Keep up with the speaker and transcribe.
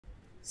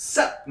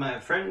Sup, my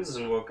friends,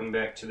 and welcome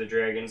back to the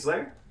Dragon's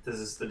Lair. This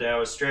is the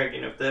Taoist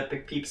Dragon of the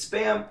Epic Peep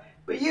Spam,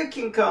 but you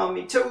can call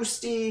me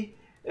Toasty,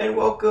 and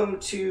welcome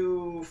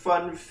to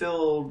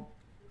fun-filled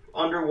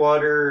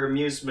underwater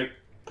amusement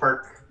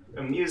park.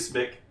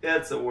 Amusement,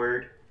 that's a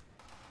word.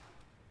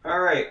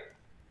 Alright,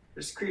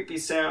 there's creepy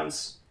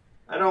sounds.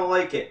 I don't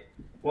like it.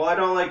 Well, I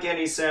don't like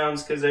any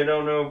sounds because I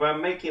don't know if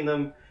I'm making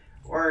them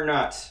or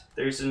not.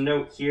 There's a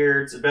note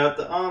here, it's about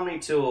the Omni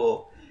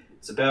tool.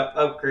 It's about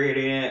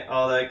upgrading it,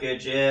 all that good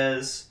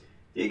jazz.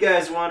 Do you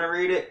guys want to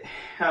read it?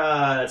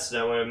 That's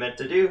not what I meant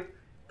to do,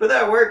 but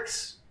that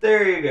works.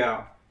 There you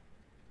go.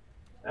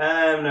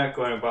 I'm not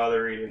going to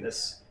bother reading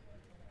this.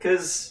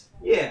 Because,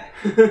 yeah.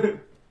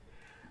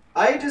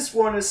 I just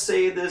want to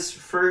say this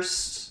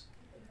first.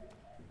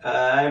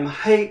 I'm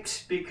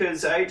hyped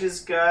because I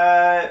just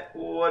got,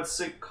 what's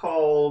it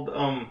called?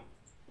 I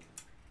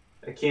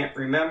can't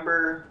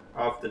remember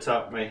off the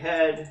top of my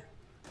head.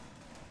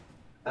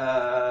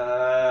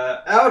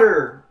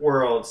 Outer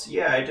Worlds.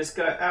 Yeah, I just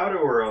got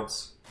Outer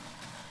Worlds.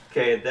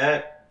 Okay,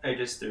 that I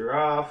just threw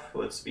off.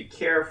 Let's be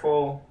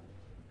careful.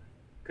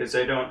 Because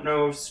I don't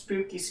know if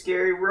spooky,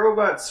 scary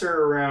robots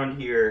are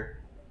around here.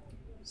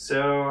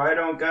 So I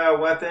don't got a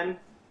weapon.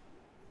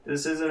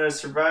 This isn't a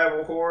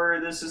survival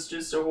horror. This is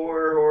just a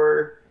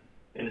horror.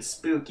 And it's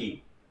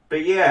spooky.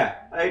 But yeah,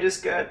 I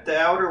just got the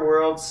Outer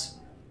Worlds.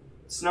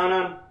 It's not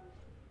on...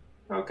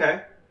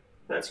 Okay.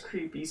 That's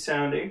creepy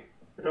sounding.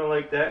 I don't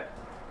like that.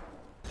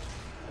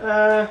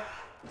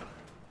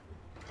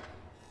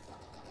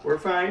 We're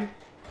fine.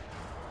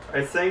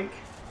 I think.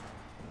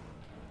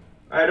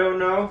 I don't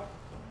know.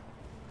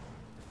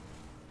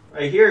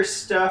 I hear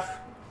stuff.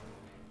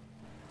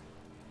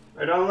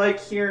 I don't like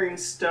hearing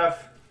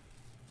stuff.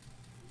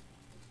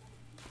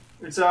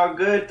 It's all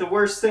good. The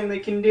worst thing they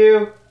can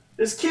do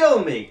is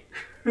kill me.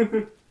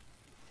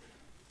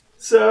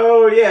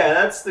 So, yeah,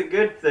 that's the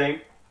good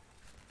thing.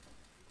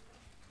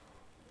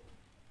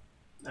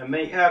 I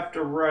may have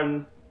to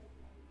run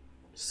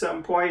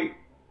some point.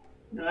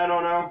 I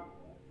don't know.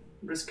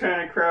 I'm just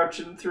kind of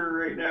crouching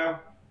through right now.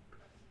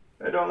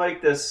 I don't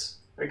like this.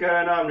 I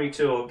got an Omni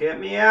tool. Get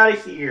me out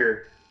of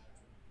here.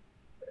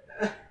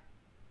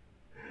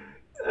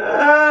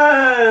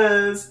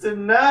 It's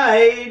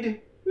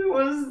denied.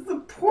 What is the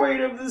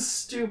point of this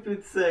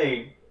stupid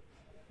thing?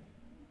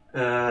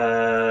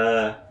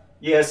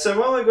 Yeah, so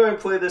I'm only going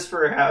to play this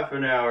for half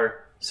an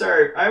hour.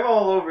 Sorry, I'm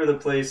all over the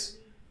place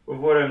with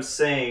what I'm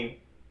saying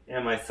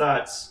and my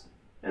thoughts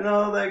and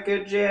all that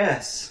good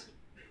jazz.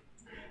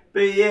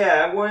 But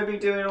yeah, I'm going to be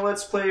doing a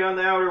Let's Play on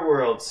the Outer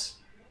Worlds.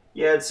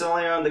 Yeah, it's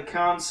only on the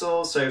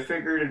console, so I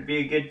figured it'd be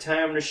a good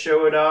time to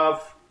show it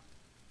off.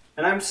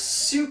 And I'm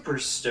super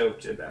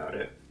stoked about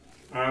it.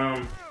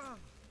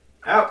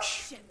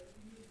 Ouch.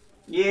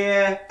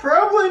 Yeah,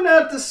 probably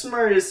not the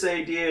smartest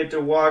idea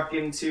to walk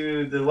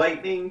into the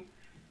lightning,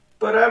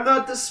 but I'm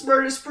not the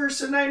smartest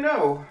person I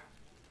know.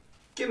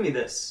 Give me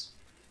this.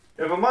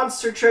 If a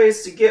monster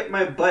tries to get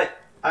my butt,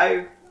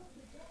 I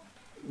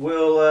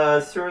will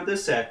throw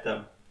this at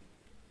them.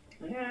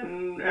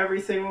 And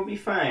everything will be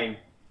fine.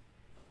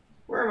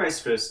 Where am I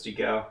supposed to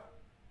go?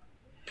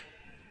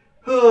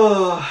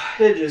 Oh,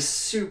 it is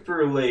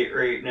super late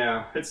right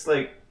now. It's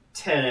like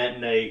 10 at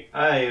night.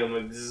 I am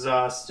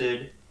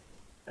exhausted.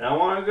 And I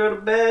want to go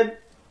to bed,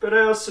 but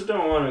I also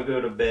don't want to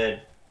go to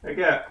bed. I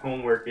got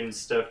homework and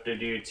stuff to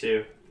do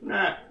too.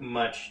 Not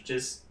much,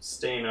 just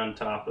staying on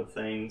top of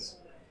things.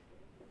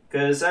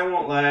 Because I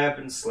won't lie, I've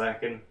been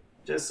slacking.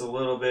 Just a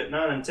little bit,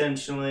 not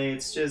intentionally.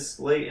 It's just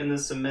late in the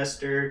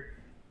semester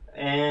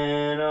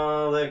and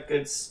all that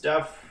good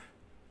stuff.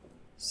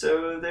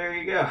 So there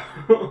you go.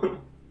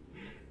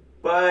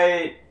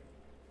 But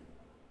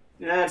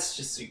that's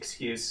just an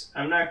excuse.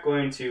 I'm not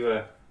going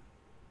to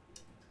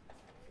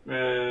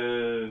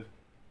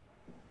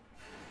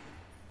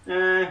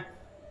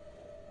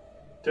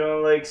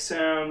don't like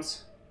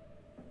sounds.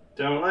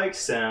 Don't like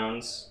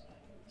sounds.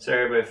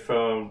 Sorry, my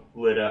phone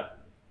lit up.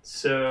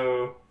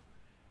 So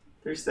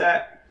there's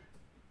that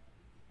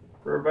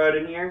robot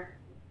in here.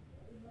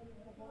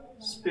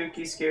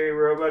 Spooky, scary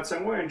robots.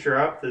 I'm going to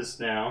drop this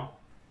now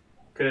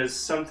because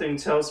something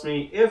tells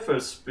me if a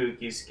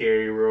spooky,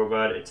 scary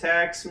robot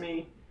attacks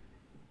me,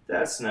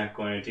 that's not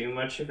going to do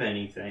much of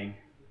anything.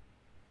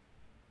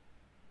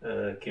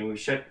 Can we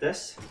shut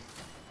this?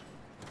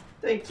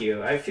 Thank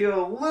you. I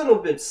feel a little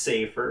bit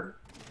safer.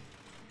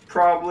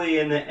 Probably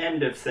in the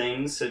end of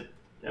things, it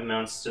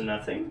amounts to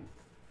nothing.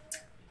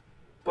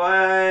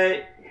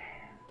 But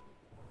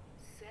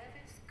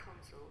Service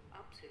console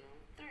Upsilon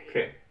 3,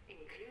 okay.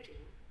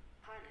 including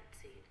pilot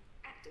seat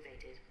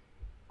activated.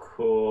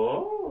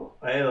 Cool.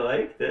 I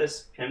like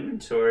this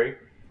inventory.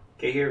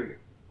 Okay, here we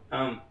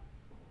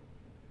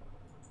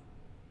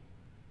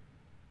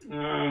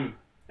go.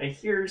 I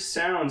hear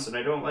sounds and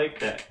I don't like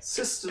that.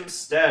 System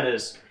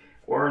status.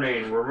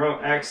 Warning,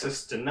 remote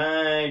access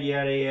denied,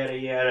 yada yada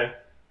yada.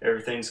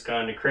 Everything's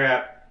gone to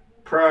crap.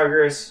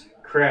 Progress,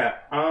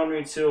 crap.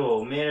 Omni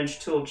tool, manage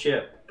tool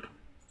chip.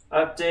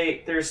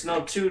 Update, there's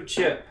no tool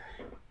chip.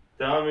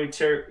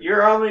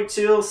 Your Omni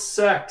tool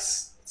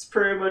sucks. It's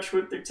pretty much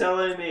what they're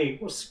telling me.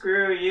 Well,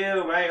 screw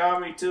you. My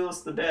Omni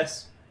tool's the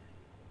best.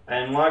 I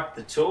unlocked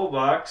the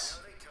toolbox.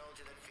 They told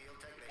you that field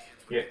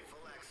technicians would Yeah. get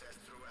full access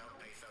throughout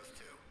Pesos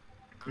 2.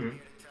 I'm Hmm.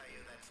 here to tell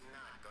you that's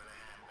not gonna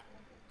happen.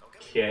 Don't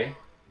get me Okay. wrong,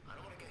 I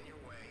don't want to get in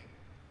your way.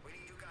 We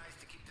need you guys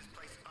to keep this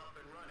place up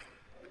and running,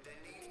 but there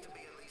needs to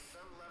be at least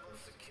some level of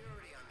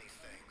security on these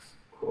things.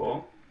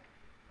 Cool.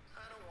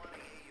 I don't want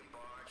to hear you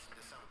barged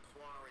into some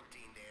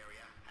quarantined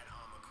area at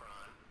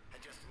Omicron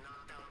and just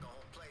knocked out the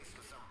whole place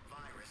with some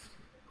virus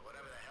or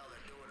whatever the hell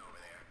they're doing over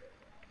there.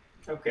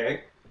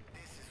 Okay.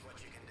 This is what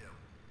you can do.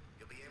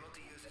 You'll be able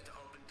to use it to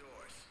open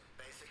doors.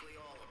 Basically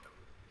all of them.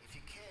 If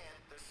you can't,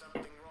 there's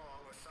something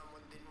wrong or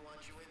someone didn't want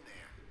you in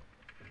there.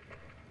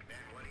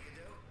 Then what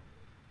do?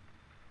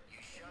 You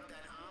shove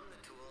that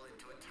Omnitool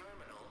into a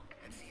terminal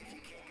and see if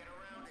you can't get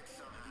around it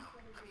somehow.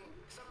 I mean,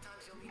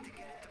 sometimes you'll need to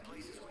get into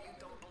places where you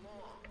don't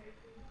belong.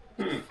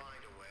 Just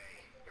find a way.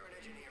 You're an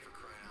engineer for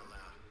crying out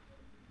loud.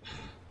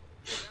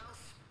 What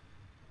else?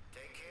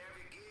 Take care of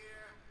your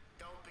gear.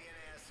 Don't be an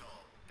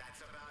asshole. That's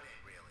about it,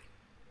 really.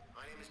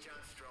 My name is John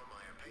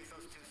Strohmeyer,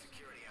 Pathos 2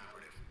 security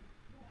operative.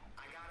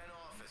 I got an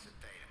office at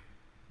Theta.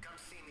 Come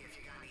see me if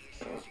you got any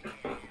issues you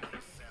can't handle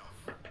yourself.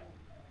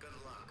 Good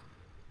luck.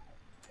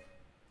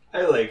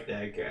 I like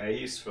that guy.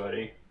 He's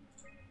funny.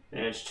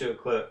 Managed tool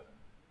clip.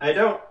 I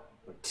don't...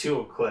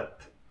 Tool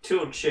clip.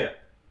 Tool chip.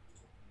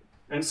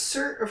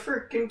 Insert a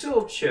frickin'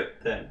 tool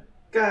chip then.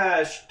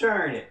 Gosh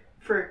darn it.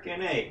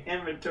 Frickin' A.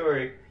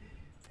 Inventory.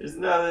 There's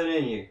nothing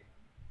in you.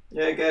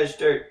 Yeah, gosh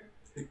darn.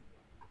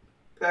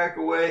 Back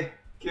away.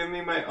 Give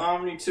me my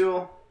Omni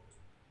tool.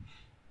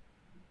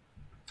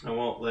 I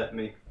won't let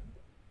me.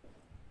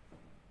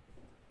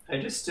 I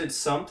just did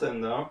something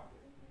though.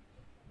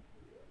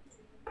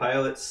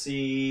 Pilot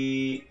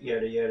C,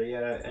 yada yada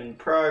yada, in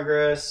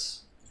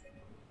progress.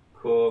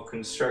 Cool,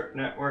 construct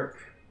network.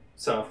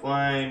 It's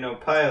offline, no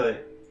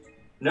pilot.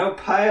 No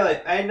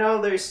pilot, I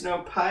know there's no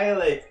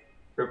pilot.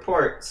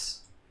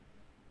 Reports.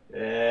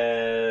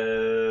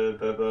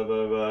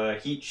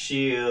 Heat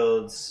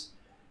shields.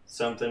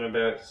 Something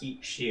about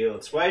heat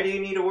shields. Why do you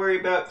need to worry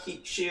about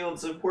heat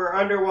shields if we're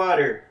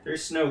underwater?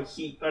 There's no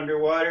heat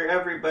underwater.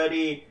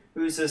 Everybody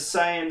who's a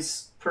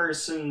science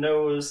person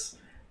knows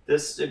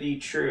this to be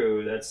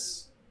true.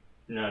 That's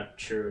not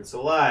true. It's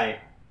a lie.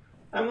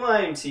 I'm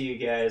lying to you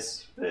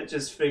guys. I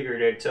just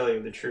figured I'd tell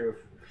you the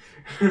truth.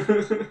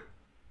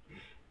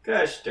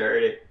 Gosh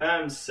darn it.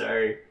 I'm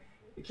sorry.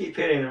 I keep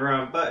hitting the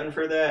wrong button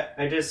for that.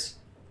 I just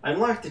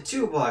unlocked the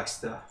toolbox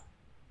though.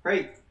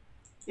 Right?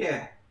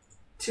 Yeah.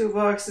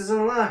 Toolbox is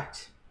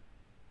unlocked.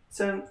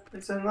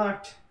 It's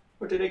unlocked.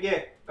 What did I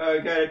get? Oh, I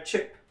got a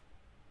chip.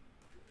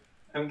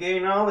 I'm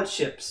getting all the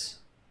chips.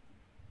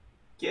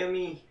 Give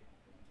me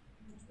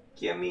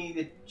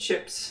the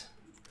chips.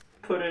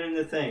 Put it in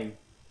the thing.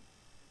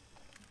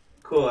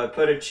 Cool, I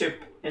put a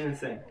chip in the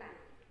thing.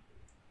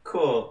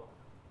 Cool.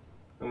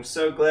 I'm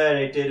so glad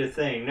I did a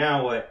thing.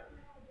 Now what?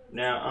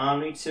 Now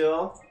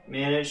Omnitool,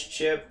 manage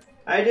chip.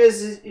 I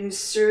just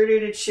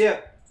inserted a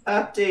chip.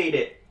 Update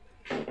it.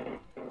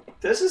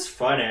 This is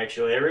fun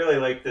actually. I really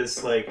like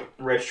this like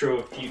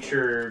retro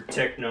future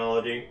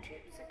technology.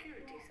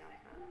 Security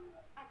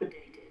cipher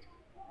updated.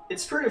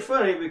 It's pretty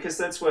funny because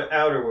that's what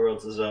Outer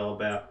Worlds is all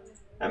about.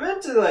 I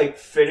meant to like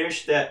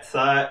finish that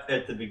thought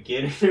at the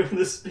beginning of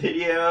this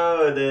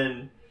video and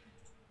then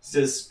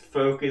just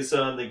focus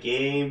on the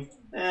game.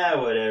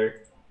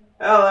 Whatever.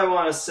 All I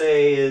want to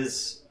say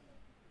is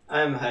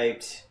I'm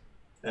hyped.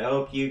 I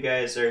hope you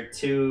guys are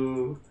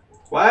too.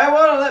 Why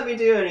won't it let me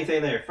do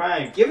anything there?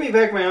 Fine. Give me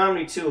back my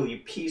Omni tool, you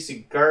piece of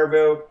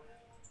garbo.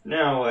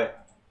 Now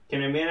what?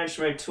 Can I manage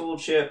my tool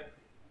chip?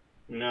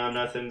 No,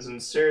 nothing's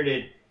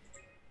inserted.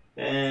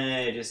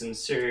 I just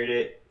inserted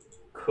it.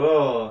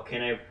 Cool.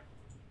 Can I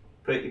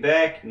put you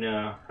back?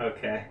 No.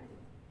 Okay.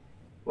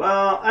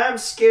 Well, I'm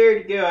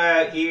scared to go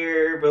out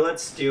here, but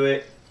let's do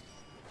it.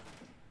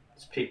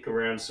 Let's peek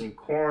around some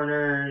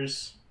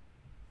corners.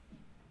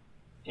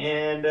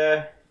 And,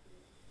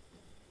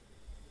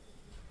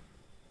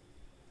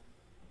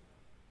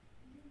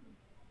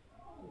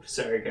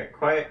 sorry, I got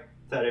quiet.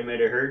 Thought I might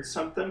have heard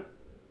something.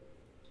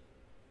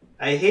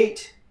 I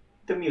hate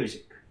the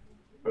music.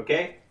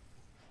 Okay?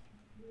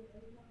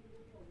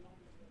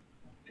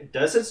 It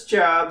does its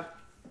job.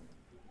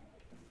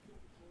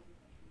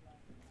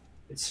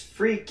 It's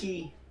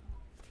freaky.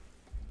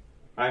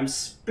 I'm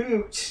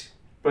spooked,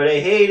 but I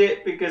hate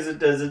it because it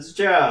does its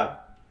job.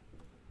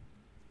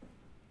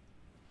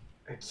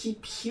 I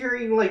keep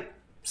hearing, like,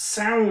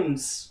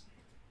 sounds.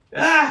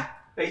 Ah!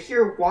 I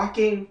hear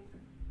walking.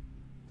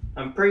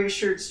 I'm pretty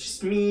sure it's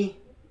just me,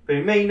 but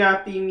it may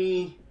not be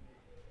me.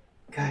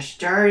 Gosh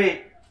darn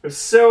it. I'm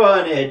so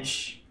on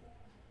edge.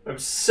 I'm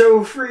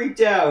so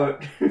freaked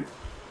out.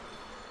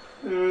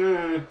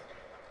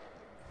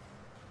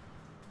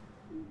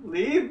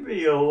 Leave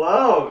me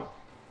alone.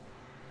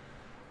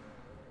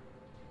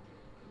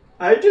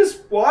 I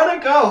just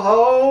want to go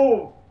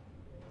home.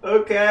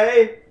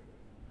 Okay?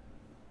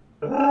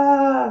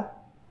 I'm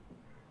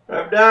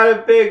not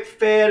a big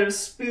fan of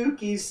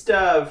spooky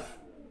stuff.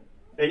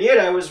 And yet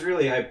I was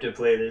really hyped to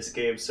play this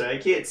game, so I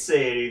can't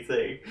say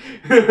anything.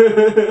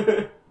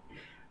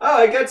 Oh,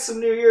 I got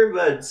some new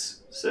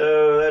earbuds,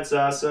 so that's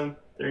awesome.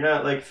 They're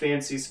not like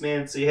fancy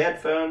smancy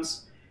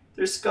headphones.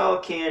 They're skull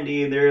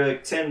candy, and they're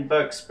like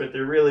 $10, but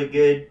they're really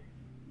good.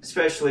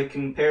 Especially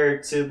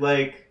compared to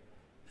like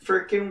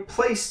freaking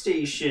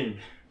PlayStation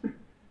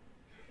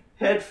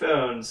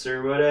headphones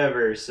or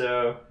whatever,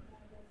 so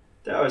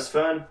that was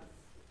fun.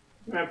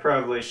 I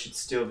probably should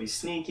still be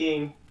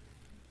sneaking,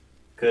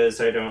 because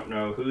I don't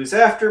know who's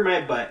after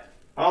my butt.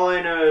 All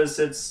I know is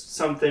it's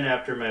something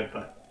after my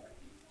butt.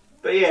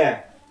 But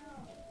yeah.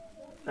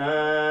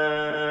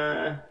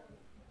 Yeah,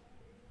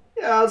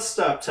 I'll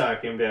stop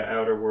talking about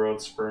Outer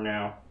Worlds for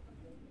now.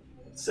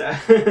 So,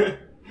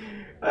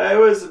 I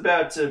was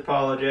about to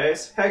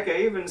apologize. Heck,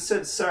 I even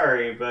said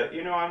sorry, but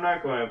you know, I'm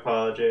not going to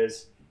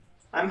apologize.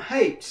 I'm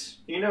hyped.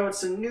 You know,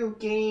 it's a new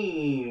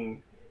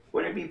game.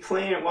 Wouldn't be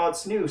playing it while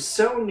it's new.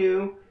 So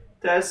new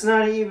that it's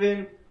not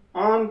even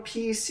on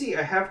PC.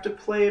 I have to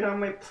play it on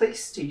my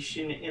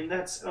PlayStation, and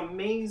that's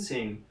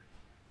amazing.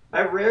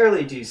 I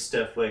rarely do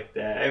stuff like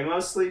that. I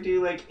mostly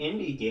do like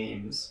indie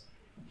games.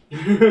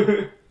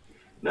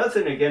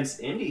 Nothing against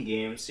indie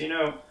games. You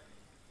know,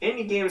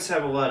 indie games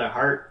have a lot of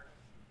heart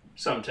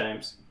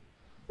sometimes.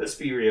 Let's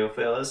be real,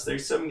 fellas.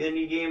 There's some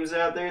indie games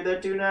out there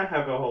that do not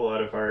have a whole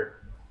lot of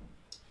heart.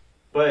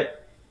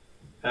 But,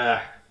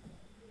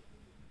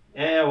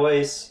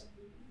 anyways,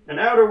 an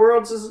Outer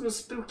Worlds isn't a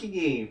spooky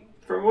game.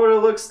 From what it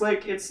looks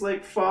like, it's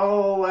like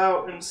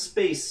Fallout in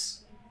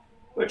space.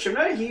 Which I'm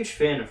not a huge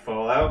fan of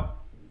Fallout.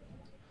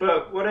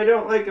 But what I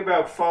don't like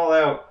about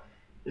Fallout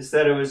is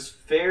that it was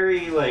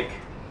very like,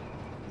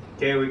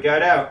 okay, we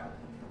got out.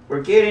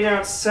 We're getting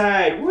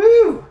outside.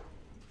 Woo!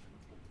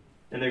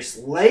 And there's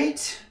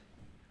light.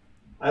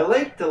 I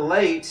like the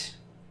light.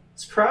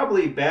 It's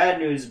probably bad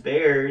news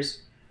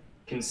bears,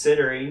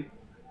 considering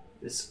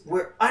this.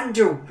 We're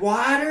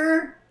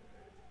underwater?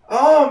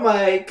 Oh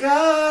my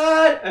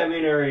god! I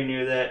mean, I already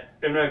knew that.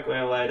 I'm not going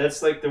to lie.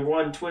 That's like the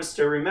one twist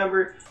I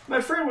remember.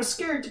 My friend was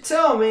scared to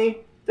tell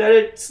me that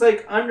it's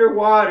like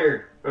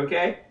underwater,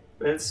 okay?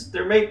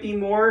 There might be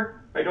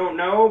more, I don't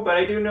know, but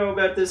I do know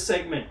about this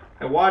segment.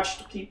 I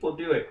watched people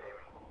do it.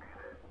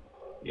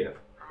 Yeah.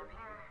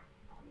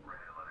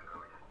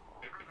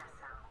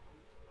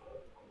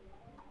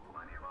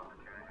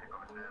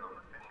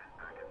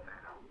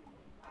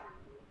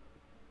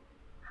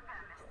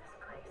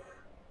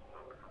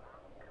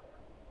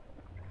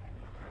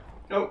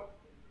 Oh,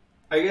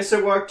 I guess I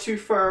walked too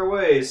far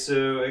away,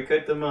 so I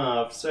cut them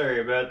off.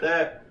 Sorry about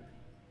that.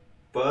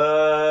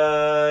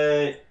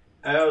 But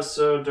I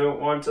also don't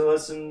want to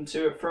listen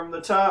to it from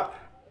the top,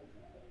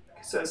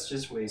 because that's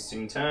just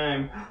wasting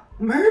time.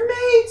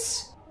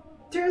 Mermaids!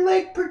 They're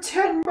like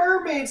pretend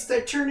mermaids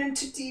that turn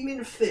into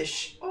demon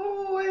fish.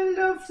 Oh,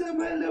 I love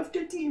them. I love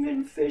the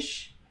demon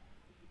fish.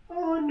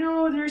 Oh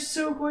no, they're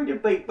so going to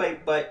bite my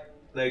butt.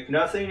 Like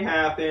nothing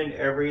happened.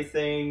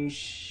 Everything's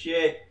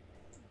shit.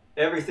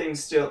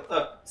 Everything's still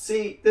up.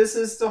 See, this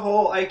is the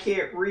whole I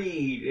can't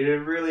read. It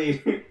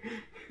really...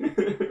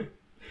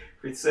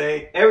 We'd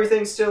say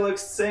everything still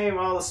looks the same,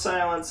 all the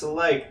silence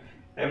alike.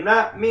 I'm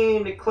not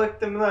mean to click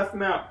the left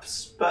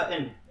mouse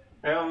button.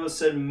 I almost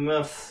said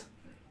muff.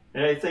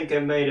 And I think I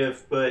might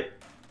have, but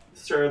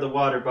throw the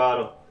water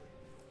bottle.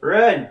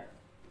 Run!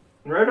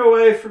 Run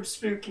away from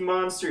spooky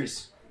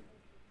monsters.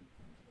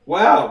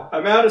 Wow,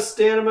 I'm out of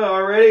stamina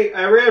already?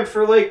 I ran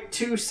for like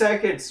 2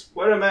 seconds.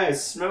 What am I, a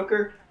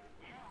smoker?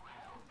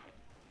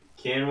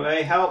 Can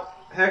I help?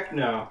 Heck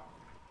no.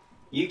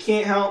 You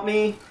can't help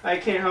me, I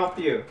can't help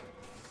you.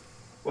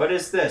 What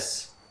is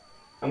this?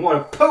 I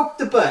want to poke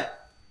the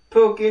butt.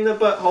 Poke in the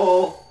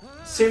butthole.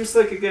 Seems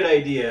like a good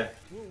idea.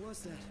 What was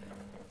that?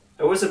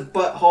 It was a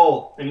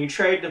butthole, and you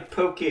tried to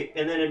poke it,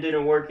 and then it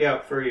didn't work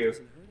out for you.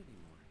 Doesn't hurt anymore.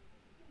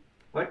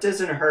 What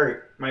doesn't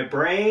hurt? My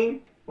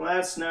brain? Well,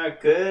 that's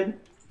not good.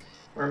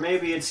 Or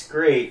maybe it's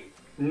great.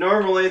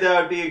 Normally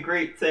that would be a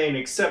great thing,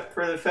 except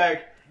for the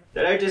fact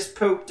that I just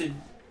poked a,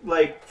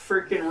 like,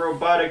 freaking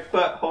robotic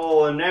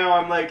butthole, and now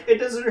I'm like, it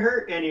doesn't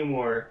hurt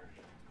anymore.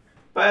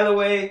 By the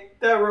way,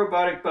 that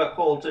robotic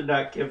butthole did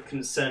not give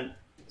consent,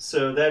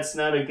 so that's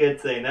not a good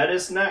thing. That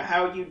is not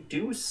how you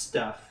do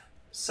stuff,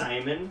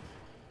 Simon.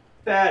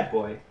 Bad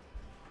boy.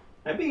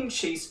 I'm being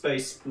chased by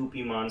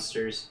spoopy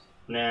monsters.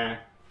 Nah.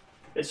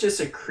 It's just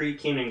a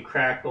creaking and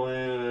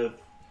crackling of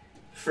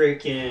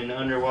freaking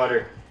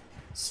underwater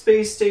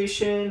space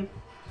station.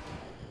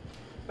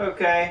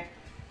 Okay.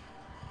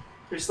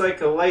 There's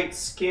like a light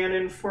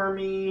scanning for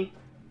me.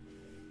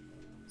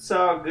 It's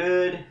all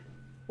good.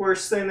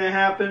 Worst thing that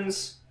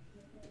happens,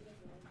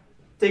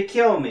 they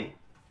kill me.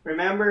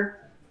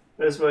 Remember?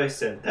 That's what I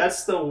said.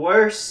 That's the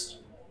worst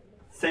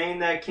thing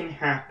that can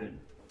happen,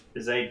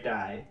 is I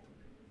die.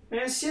 And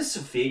it's just a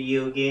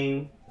video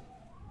game.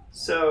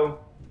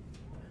 So,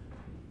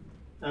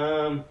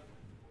 yeah,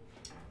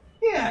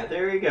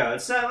 there you go.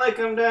 It's not like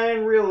I'm dying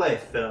in real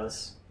life,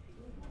 fellas.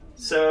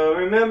 So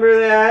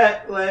remember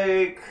that,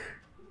 like,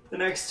 the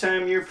next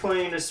time you're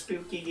playing a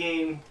spooky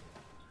game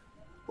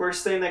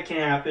Worst thing that can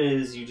happen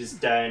is you just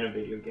die in a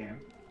video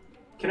game.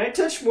 Can I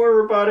touch more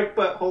robotic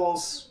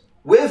buttholes?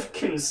 With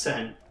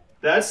consent.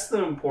 That's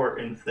the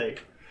important thing.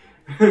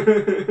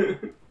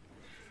 I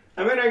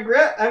mean,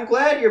 I'm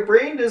glad your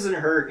brain doesn't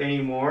hurt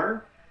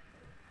anymore.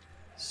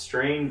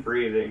 Strained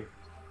breathing.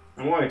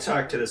 I want to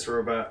talk to this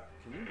robot.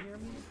 Can you hear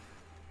me?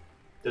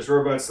 This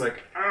robot's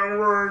like, I'm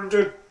going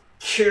to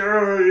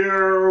kill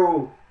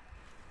you.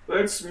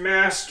 Let's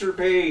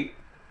masturbate.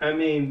 I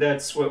mean,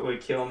 that's what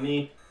would kill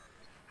me.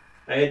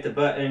 I hit the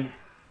button.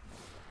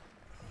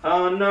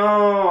 Oh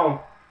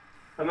no!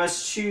 I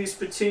must choose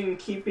between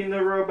keeping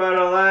the robot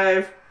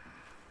alive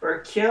or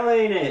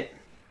killing it.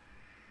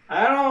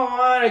 I don't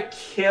want to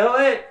kill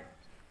it,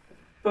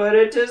 but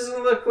it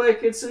doesn't look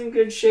like it's in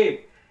good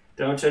shape.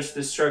 Don't touch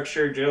the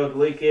structure, drilled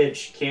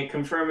leakage. Can't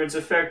confirm its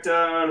effect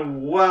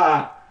on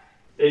WA.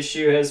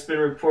 Issue has been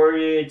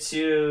reported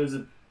to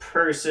the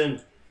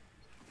person.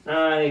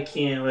 I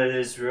can't let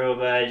this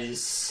robot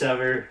just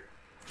suffer.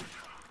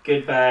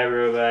 Goodbye,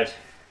 robot.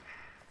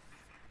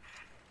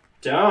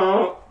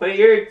 Don't, but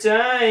you're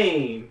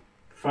dying.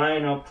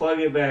 Fine, I'll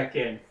plug it back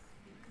in.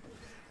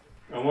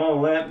 It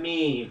won't let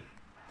me.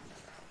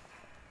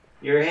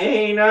 You're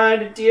hanging on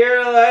to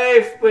dear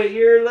life, but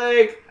you're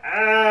like,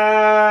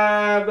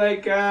 ah, my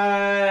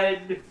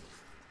God.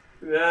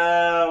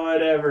 Ah,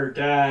 whatever,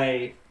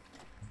 die.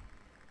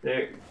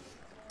 There,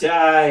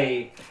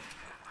 die.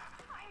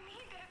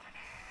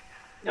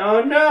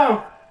 Oh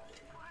no!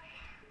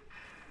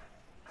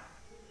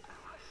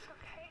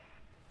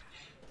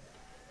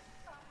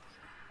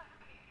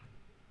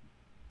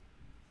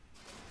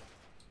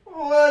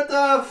 What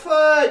the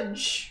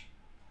fudge?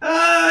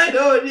 I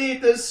don't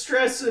need the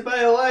stress in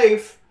my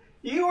life.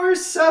 You were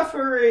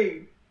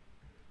suffering.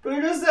 But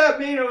does that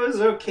mean it was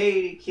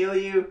okay to kill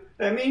you?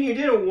 I mean, you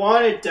didn't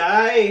want to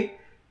die?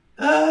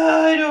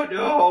 I don't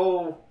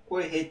know.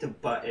 I hit the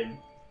button.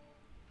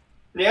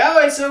 Now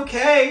it's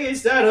okay.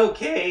 It's not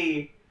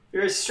okay.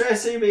 You're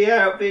stressing me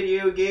out,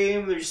 video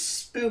game. There's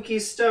spooky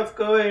stuff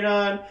going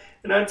on.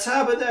 And on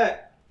top of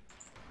that,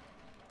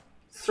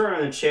 throw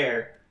in the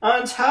chair.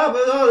 On top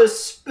of all the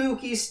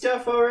spooky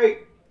stuff, alright?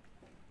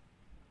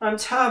 On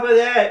top of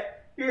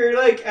that, you're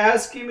like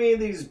asking me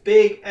these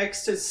big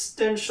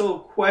existential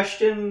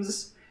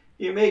questions.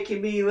 You're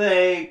making me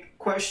like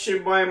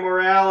question my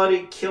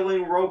morality,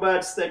 killing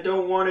robots that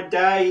don't want to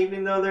die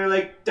even though they're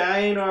like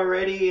dying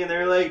already, and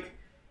they're like,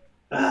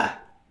 ah,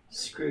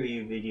 screw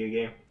you, video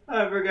game.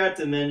 I forgot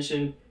to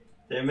mention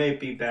there might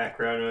be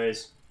background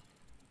noise,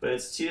 but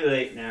it's too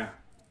late now.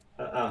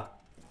 Uh-oh.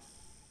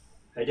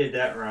 I did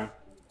that wrong.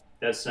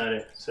 That's not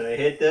it. So I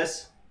hit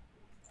this,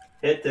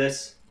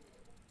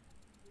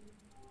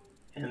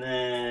 and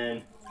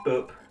then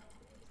boop,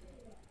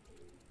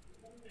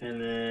 and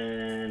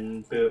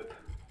then boop.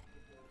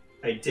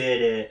 I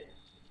did it.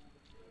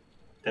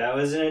 That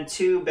wasn't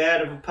too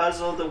bad of a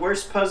puzzle. The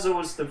worst puzzle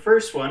was the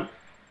first one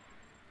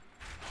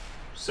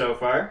so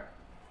far.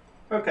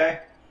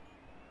 Okay.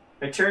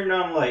 I turned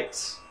on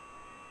lights.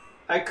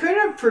 I could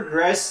have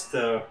progressed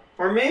though.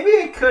 Or maybe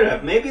I could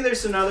have. Maybe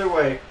there's another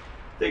way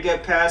to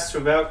get past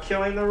without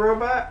killing the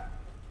robot.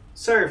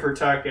 Sorry for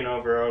talking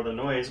over all the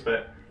noise,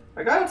 but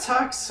I gotta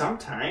talk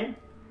sometime.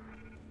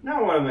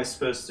 Now what am I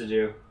supposed to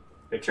do?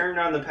 I turned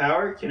on the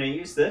power. Can I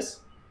use this?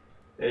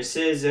 It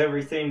says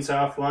everything's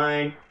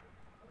offline.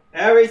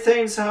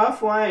 Everything's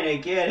offline. I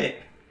get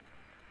it.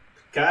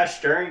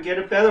 Gosh darn, get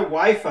a better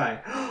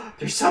Wi-Fi.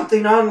 There's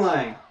something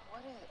online.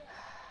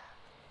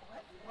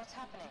 What's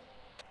happening?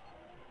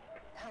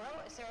 Hello?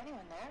 Is there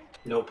anyone there?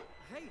 Nope.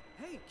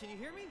 Hey, can you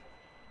hear me?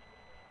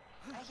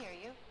 I hear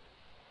you.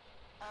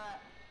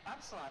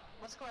 Upsilon,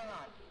 what's going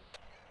on?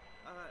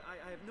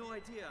 I have no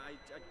idea.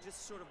 I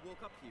just sort of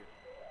woke up here.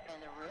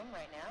 In the room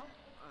right now?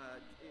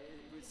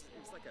 It was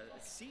like a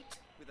seat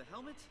with a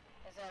helmet.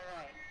 Is that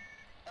right?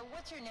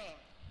 What's your name?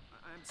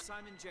 I'm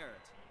Simon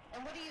Jarrett.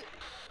 And what do you...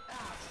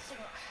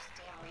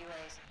 damn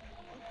relays.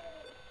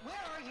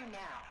 Where are you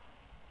now?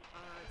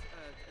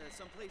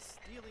 Someplace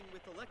dealing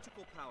with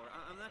electrical power.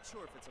 I'm not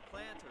sure if it's a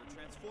plant or a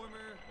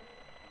transformer.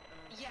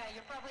 Yeah,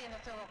 you're probably in the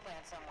thermal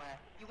plant somewhere.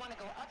 You want to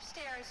go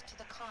upstairs to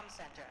the comm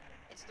center.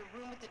 It's the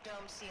room with the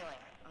dome ceiling.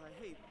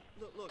 Hey,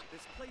 look,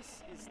 this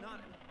place is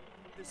not...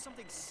 There's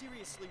something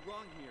seriously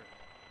wrong here.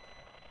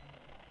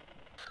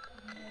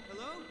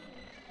 Hello?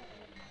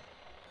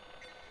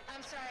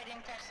 I'm sorry, I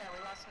didn't catch that. We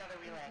lost another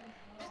relay.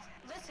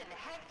 Listen,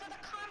 head for the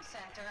comm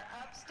center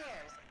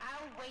upstairs.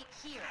 I'll wait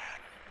here.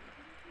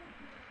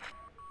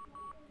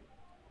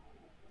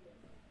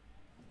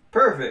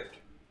 Perfect.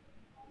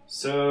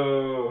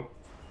 So,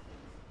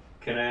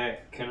 can I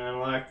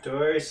unlock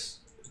doors?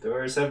 The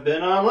doors have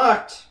been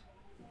unlocked.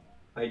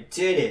 I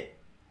did it.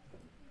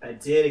 I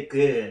did it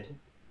good.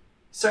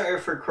 Sorry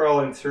for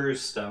crawling through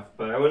stuff,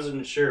 but I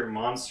wasn't sure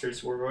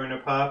monsters were going to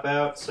pop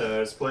out, so I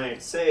was playing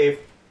it safe.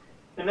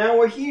 And now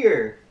we're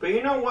here. But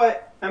you know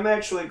what? I'm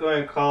actually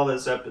going to call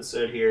this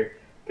episode here,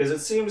 because it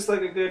seems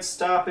like a good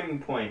stopping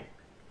point.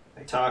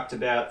 I talked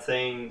about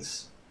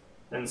things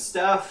and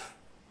stuff.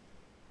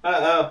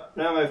 Uh-oh,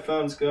 now my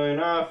phone's going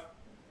off.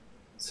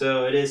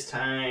 So it is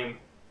time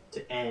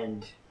to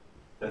end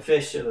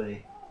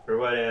officially or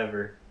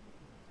whatever.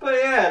 But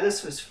yeah,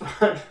 this was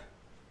fun.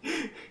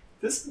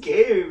 This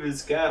game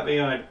has got me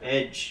on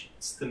edge.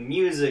 It's the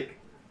music,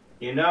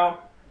 you know?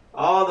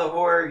 All the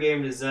horror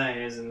game design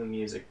is in the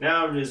music.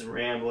 Now I'm just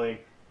rambling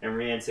and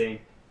ranting.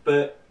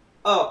 But,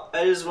 oh,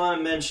 I just want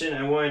to mention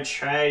I want to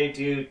try to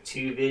do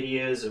 2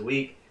 videos a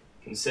week,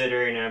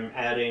 considering I'm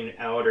adding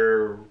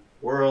Outer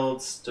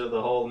Worlds to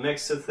the whole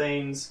mix of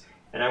things.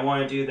 And I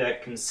want to do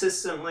that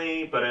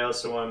consistently, but I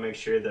also want to make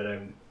sure that I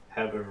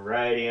have a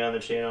variety on the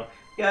channel.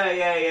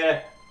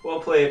 Yeah. We'll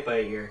play it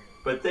by ear.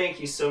 But thank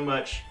you so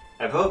much.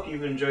 I hope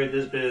you've enjoyed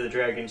this bit of the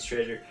Dragon's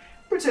Treasure.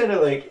 Pretend I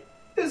like it.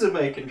 There's a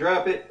mic and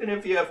drop it. And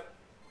if you have...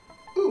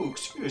 Ooh,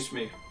 excuse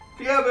me. If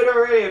you haven't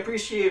already, I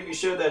appreciate if you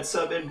show that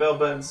sub and bell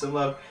button some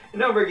love.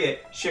 And don't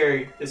forget,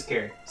 sharing is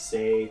caring.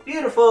 Stay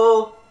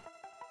beautiful!